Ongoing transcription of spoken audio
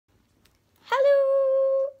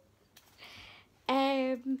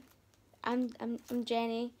I'm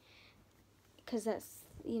Jenny, because that's,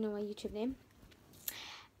 you know, my YouTube name.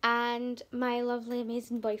 And my lovely,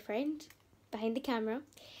 amazing boyfriend behind the camera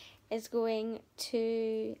is going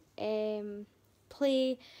to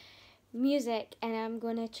play music, and I'm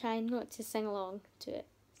going to try not to sing along to it.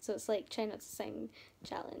 So it's like try not to sing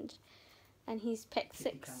challenge. And he's picked 6.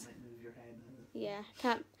 You can't like move your head. Yeah,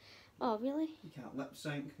 can't. Oh, really? You can't lip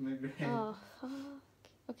sync, move your head. Oh, fuck.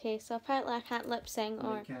 Okay, so apparently I can't lip sing No,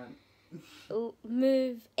 or you can't.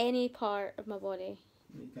 move any part of my body.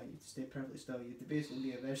 No, you can't. You have to stay perfectly still. You have to basically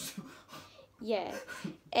be a vegetable. Yeah.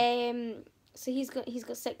 So he's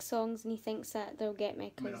got 6 songs, and he thinks that they'll get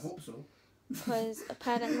me. I mean, I hope so. Because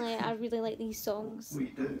apparently I really like these songs. We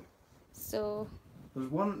do. So. There's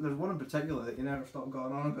one in particular that you never stop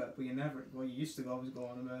going on about, but you used to always go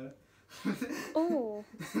on about it. Oh.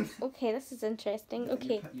 Okay, this is interesting.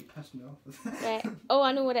 Okay. You pissed me off. Right. Oh,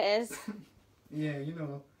 I know what it is. Yeah, you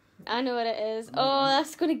know. I know what it is.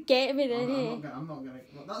 That's gonna get me then. I'm not gonna.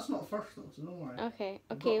 Well, that's not first though, so don't worry. Okay.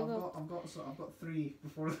 I've got 3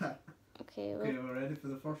 before that. Okay. Okay, we're ready for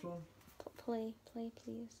the first one. Play,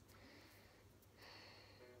 please.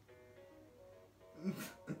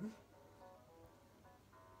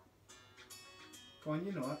 Come on,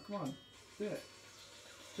 you know it. Come on, do it.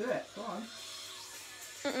 Do it. Come on.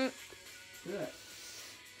 Do it.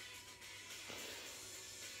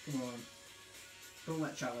 Come on. Don't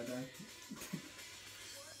let Charlie down.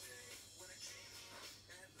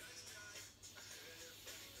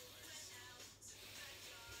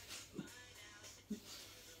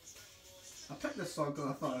 I picked this song because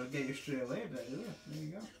I thought I'd get you straight away, but there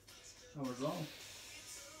you go. I was wrong.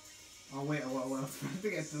 I'll wait a while to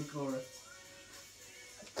get to the chorus.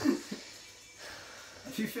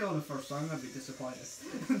 If you fail the first song, I'd be disappointed.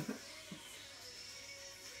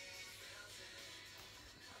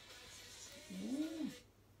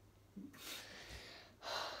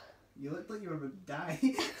 You looked like you were about to die.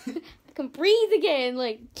 I can breathe again,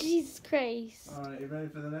 like, Jesus Christ. Alright, you ready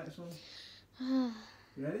for the next one?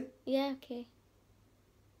 You ready? Yeah, okay.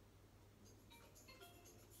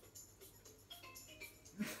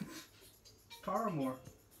 Paramore.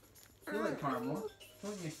 You like Paramore,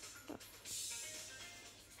 don't you?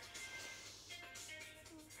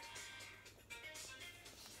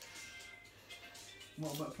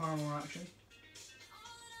 What about Paramore Action?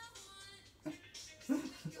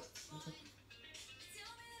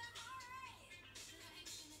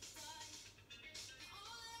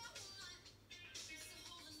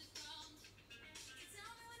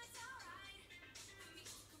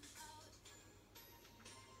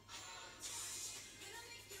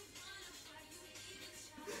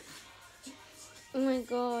 Oh my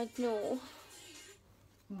god, no.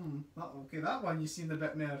 Okay, that one you seemed a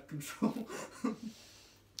bit more control.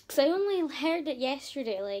 Because I only heard it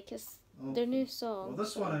yesterday, like, it's their new song. Well,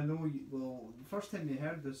 this one I know, the first time you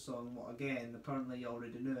heard this song, again, apparently you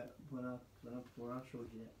already knew it before I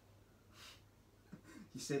showed you it.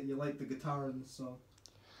 You said you liked the guitar in the song.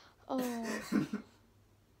 Oh.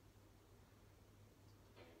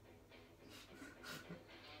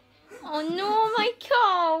 Oh no, my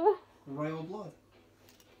cow! Royal Blood.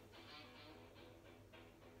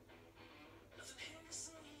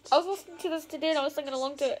 I was listening to this today and I was singing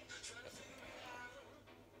along to it.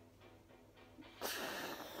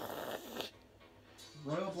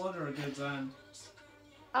 Royal Blood are a good band.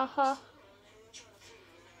 Uh-huh.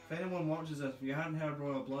 If anyone watches this, if you hadn't heard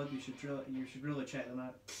Royal Blood, you should really check them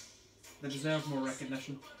out. They deserve more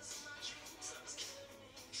recognition.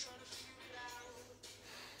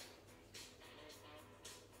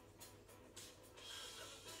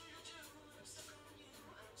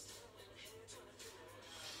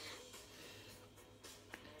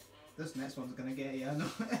 This next one's gonna get you, I know.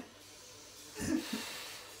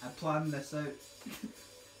 I planned this out.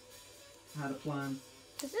 I had a plan.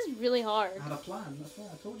 This is really hard. I had a plan, that's why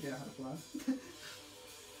I told you I had a plan.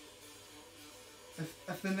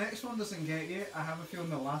 if the next one doesn't get you, I have a feeling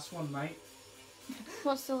the last one might.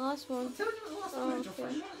 What's the last one? I'll tell you what the last one is, you'll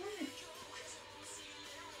find out, won't you?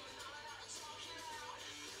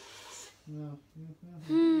 No.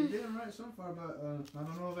 You're doing right so far, but I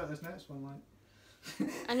don't know about this next one, like.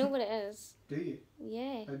 I know what it is. Do you?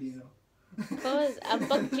 Yeah. How do you know? Because I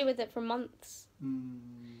bugged you with it for months. You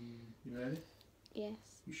ready?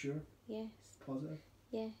 Yes. You sure? Yes. Positive?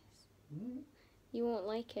 Yes. You won't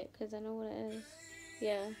like it because I know what it is.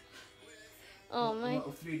 Yeah. Oh my. A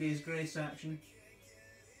little 3 Days Grace action.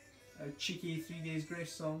 A cheeky 3 Days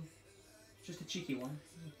Grace song. Just a cheeky one.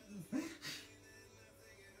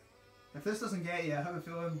 If this doesn't get you, I have a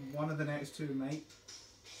feeling one of the next two might.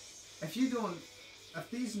 If you don't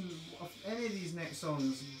if any of these next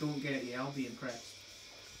songs don't get you, I'll be impressed.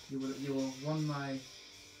 You will have won my.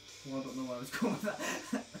 Well, I don't know where I was going with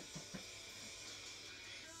that.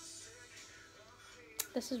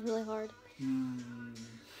 This is really hard.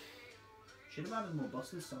 Should have added more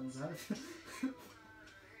Busted songs.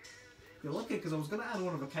 You're lucky because I was going to add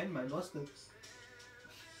One of a Kind by Busted.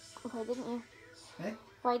 Why didn't you? Eh?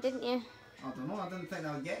 Why didn't you? I don't know. I didn't think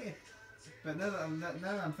that would get you. But now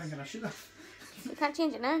I'm thinking I should have. You can't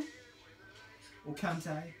change it now. Well, can't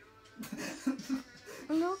I?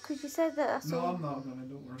 No, because you said that. No, I'm not gonna.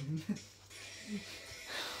 Don't worry.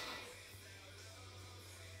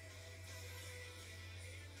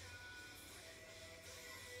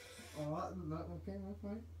 Oh, okay, that's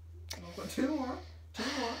fine. I've got two more.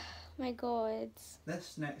 My God.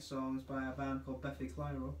 This next song is by a band called Biffy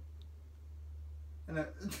Clyro. And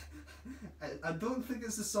I don't think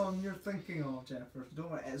it's the song you're thinking of, Jennifer. Don't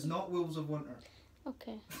worry, it's not Wolves of Winter.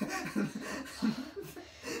 Okay.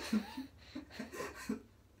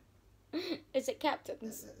 Is it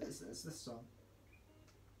Captains? It's this song.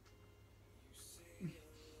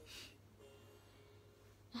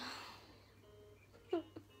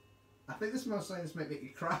 I think this most songs might make you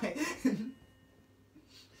cry. If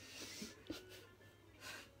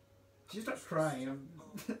you start crying,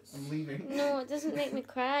 I'm leaving. No, it doesn't make me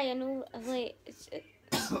cry. I know, like,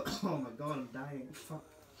 Oh my God, I'm dying. Fuck.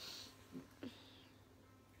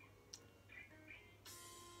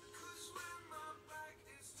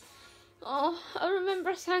 Oh, I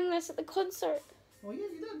remember I sang this at the concert. Oh yeah,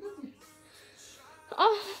 you did, didn't you?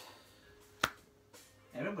 Oh.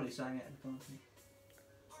 Everybody sang it at the concert.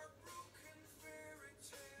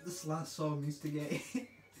 This last song needs to get you.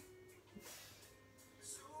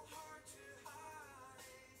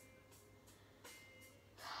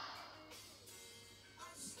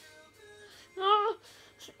 Oh.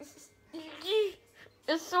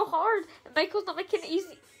 It's so hard. Michael's not making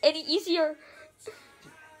it any easier.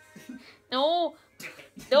 No.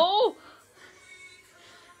 No.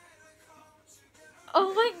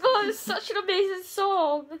 Oh my God, it's such an amazing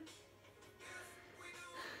song.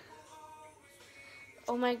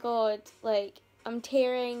 Oh my God, like, I'm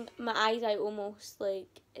tearing my eyes out almost, like,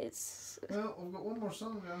 it's... Well, we've got one more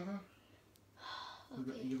song now, huh?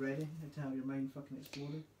 Okay. Are you ready to have your mind fucking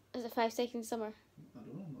exploded? Is it 5 Seconds Summer? I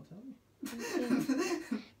don't know, I'm not telling you.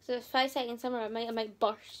 Okay. So it's 5 Seconds Summer, I might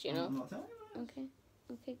burst, you know? I'm not telling you. Okay.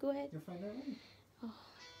 Okay, go ahead. You'll find out later.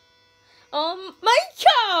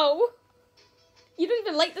 Michael! You don't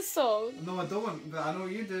even like the song. No, I don't, but I know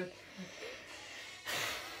you do.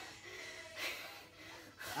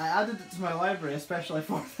 I added it to my library especially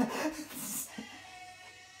for this.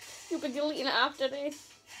 You'll be deleting it after this.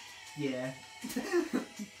 Yeah.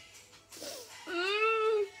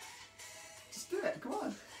 Just do it, come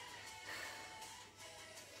on.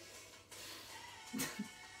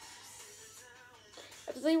 I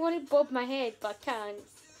really want to bob my head, but I can't.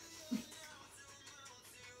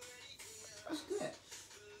 Just do it.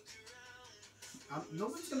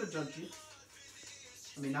 Nobody's gonna judge you.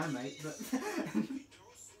 I mean, I might, but...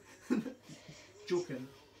 Joking.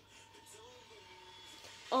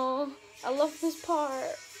 Oh, I love this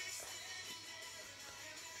part.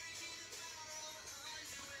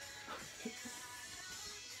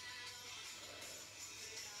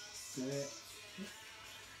 Do it.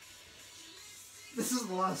 This is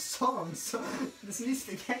the last song, so this needs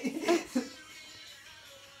to get you.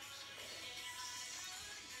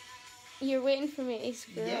 You're waiting for me to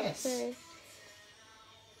screw Yes. up. Sorry.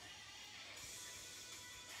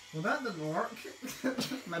 Well, that didn't work.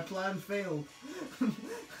 My plan failed.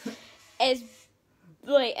 It's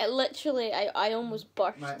like, it literally, I almost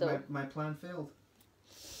burst though. My plan failed.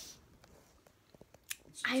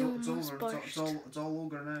 I almost burst. It's all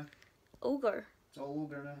ogre now. Ogre. It's all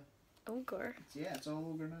ogre now. Ogre. Yeah, it's all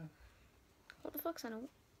ogre now. What the fuck's an ogre?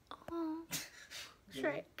 Oh,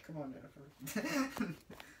 Shrek. Come on, Jennifer.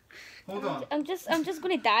 Hold on. I'm just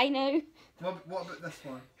gonna die now. What about this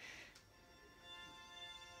one?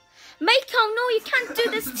 Michael, no, you can't do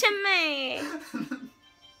this to me.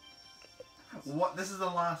 What? This is the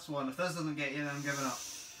last one. If this doesn't get you, then I'm giving up.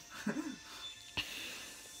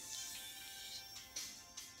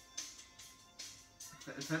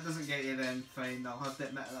 If it doesn't get you, then fine. I'll have to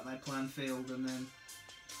admit that my plan failed, and then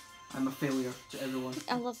I'm a failure to everyone.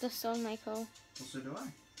 I love this song, Michael. Well, so do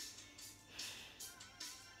I.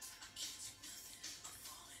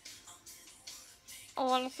 I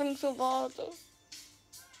want to sing so bad.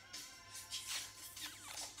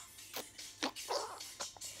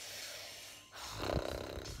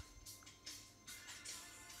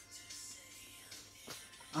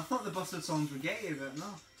 I thought the Busted songs would get you, but no.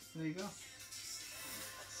 There you go.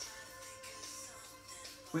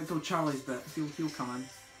 Wait till Charlie's bit. He'll come in.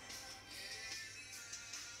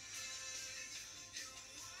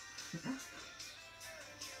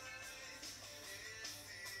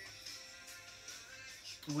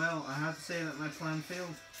 Well, I have to say that my plan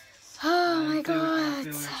failed. Oh my I'm god.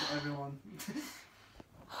 failing to everyone.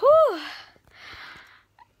 Whew.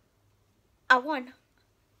 I won.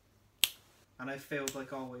 And I failed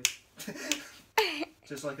like always.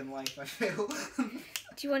 Just like in life, I fail.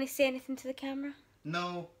 Do you want to say anything to the camera?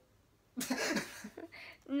 No.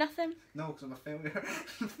 Nothing? No, because I'm a failure.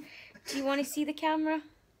 Do you want to see the camera?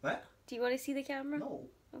 What? Do you want to see the camera? No.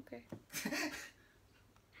 Okay.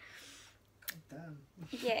 God damn.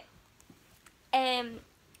 Yeah.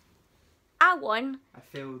 I won. I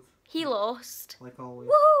failed He lost. like always.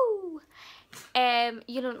 Woo!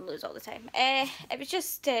 You don't lose all the time. It was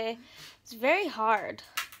just, it's very hard.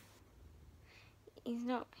 He's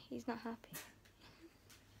not happy.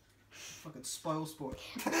 Fucking spoil sport.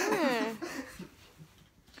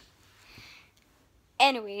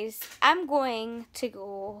 Anyways, I'm going to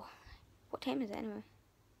go. What time is it anyway?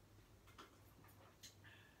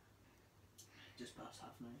 Just past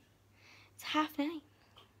 9:30. It's 9:30. I'm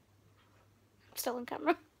still on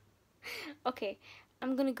camera. Okay,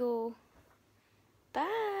 I'm gonna go.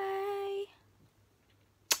 Bye.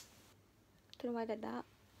 Don't know why I did that.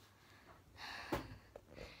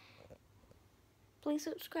 Please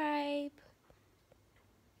subscribe.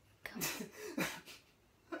 I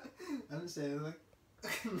didn't say anything.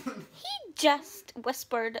 He just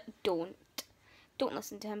whispered, don't. Don't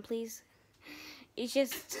listen to him, please. He's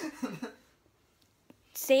just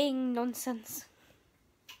saying nonsense.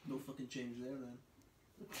 No fucking change there then.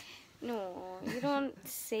 No, you don't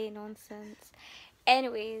say nonsense.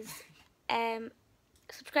 Anyways,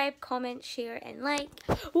 subscribe, comment, share, and like.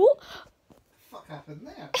 Ooh! What the fuck happened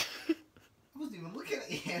there? I wasn't even looking at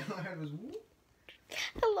you. I heard it was whoop.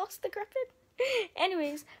 I lost the gripping.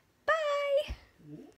 Anyways,